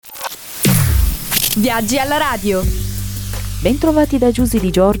Viaggi alla radio. Bentrovati da Josie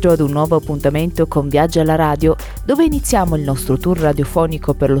Di Giorgio ad un nuovo appuntamento con Viaggi alla radio, dove iniziamo il nostro tour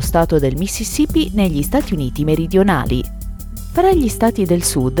radiofonico per lo stato del Mississippi negli Stati Uniti meridionali. Tra gli stati del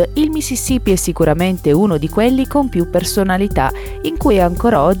sud, il Mississippi è sicuramente uno di quelli con più personalità, in cui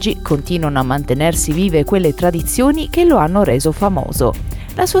ancora oggi continuano a mantenersi vive quelle tradizioni che lo hanno reso famoso.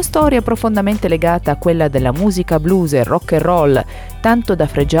 La sua storia è profondamente legata a quella della musica blues e rock and roll, tanto da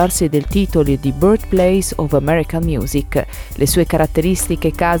fregiarsi del titolo di Birthplace of American Music. Le sue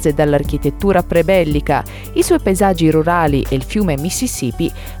caratteristiche case dall'architettura prebellica, i suoi paesaggi rurali e il fiume Mississippi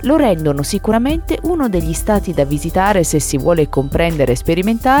lo rendono sicuramente uno degli stati da visitare se si vuole comprendere e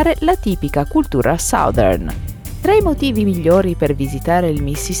sperimentare la tipica cultura Southern. Tra i motivi migliori per visitare il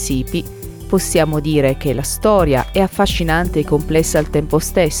Mississippi possiamo dire che la storia è affascinante e complessa al tempo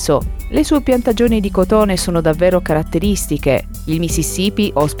stesso. Le sue piantagioni di cotone sono davvero caratteristiche. Il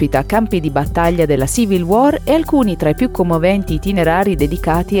Mississippi ospita campi di battaglia della Civil War e alcuni tra i più commoventi itinerari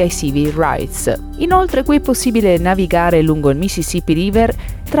dedicati ai civil rights. Inoltre qui è possibile navigare lungo il Mississippi River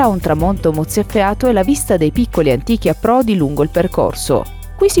tra un tramonto mozzafiato e la vista dei piccoli antichi approdi lungo il percorso.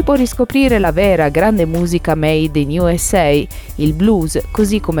 Qui si può riscoprire la vera grande musica made in USA, il blues,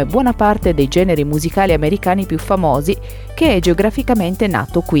 così come buona parte dei generi musicali americani più famosi, che è geograficamente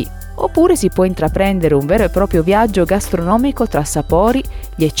nato qui. Oppure si può intraprendere un vero e proprio viaggio gastronomico tra sapori,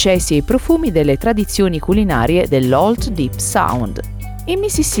 gli eccessi e i profumi delle tradizioni culinarie dell'Old Deep Sound. In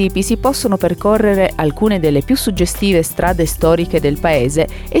Mississippi si possono percorrere alcune delle più suggestive strade storiche del paese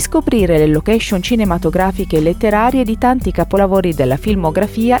e scoprire le location cinematografiche e letterarie di tanti capolavori della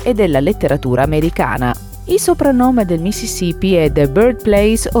filmografia e della letteratura americana. Il soprannome del Mississippi è The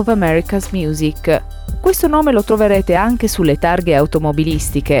Birthplace of America's Music. Questo nome lo troverete anche sulle targhe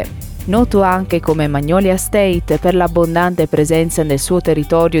automobilistiche. Noto anche come Magnolia State per l'abbondante presenza nel suo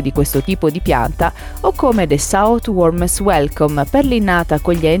territorio di questo tipo di pianta, o come The South Warmest Welcome per l'innata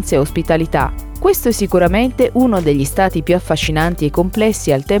accoglienza e ospitalità. Questo è sicuramente uno degli stati più affascinanti e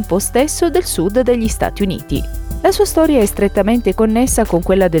complessi al tempo stesso del sud degli Stati Uniti. La sua storia è strettamente connessa con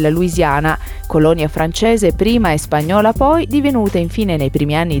quella della Louisiana, colonia francese prima e spagnola poi, divenuta infine nei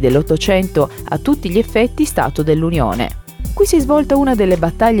primi anni dell'Ottocento a tutti gli effetti Stato dell'Unione. Qui si è svolta una delle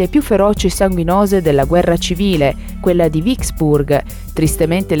battaglie più feroci e sanguinose della guerra civile, quella di Vicksburg,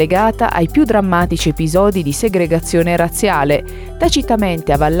 tristemente legata ai più drammatici episodi di segregazione razziale,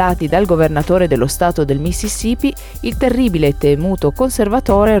 tacitamente avallati dal governatore dello stato del Mississippi, il terribile e temuto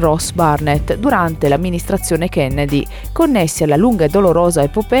conservatore Ross Barnett, durante l'amministrazione Kennedy, connessi alla lunga e dolorosa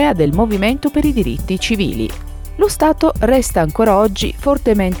epopea del movimento per i diritti civili. Lo Stato resta ancora oggi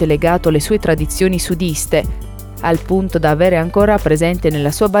fortemente legato alle sue tradizioni sudiste, al punto da avere ancora presente nella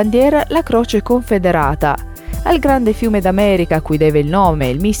sua bandiera la croce confederata, al grande fiume d'America a cui deve il nome,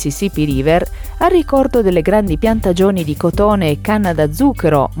 il Mississippi River, al ricordo delle grandi piantagioni di cotone e canna da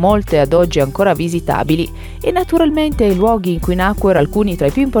zucchero, molte ad oggi ancora visitabili, e naturalmente ai luoghi in cui nacquero alcuni tra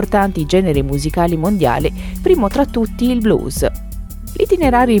i più importanti generi musicali mondiali, primo tra tutti il blues.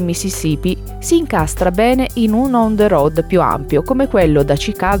 L'itinerario in Mississippi si incastra bene in un on the road più ampio, come quello da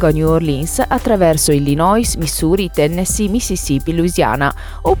Chicago a New Orleans attraverso Illinois, Missouri, Tennessee, Mississippi, Louisiana,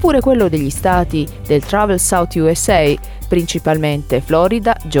 oppure quello degli stati del Travel South USA, principalmente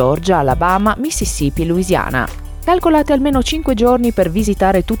Florida, Georgia, Alabama, Mississippi e Louisiana. Calcolate almeno 5 giorni per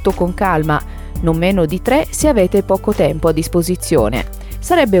visitare tutto con calma, non meno di 3 se avete poco tempo a disposizione.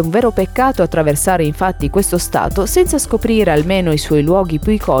 Sarebbe un vero peccato attraversare infatti questo stato senza scoprire almeno i suoi luoghi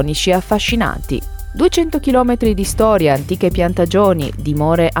più iconici e affascinanti. 200 km di storia, antiche piantagioni,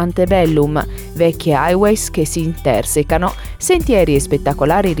 dimore antebellum, vecchie highways che si intersecano, sentieri e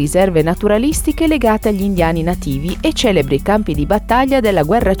spettacolari riserve naturalistiche legate agli indiani nativi e celebri campi di battaglia della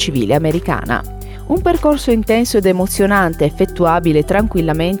guerra civile americana. Un percorso intenso ed emozionante, effettuabile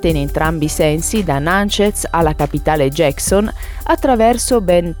tranquillamente in entrambi i sensi da Natchez alla capitale Jackson, attraverso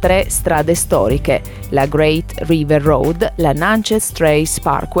ben 3 strade storiche, la Great River Road, la Natchez Trace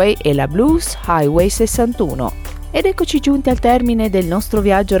Parkway e la Blues Highway 61. Ed eccoci giunti al termine del nostro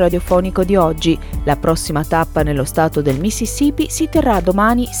viaggio radiofonico di oggi. La prossima tappa nello stato del Mississippi si terrà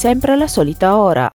domani sempre alla solita ora.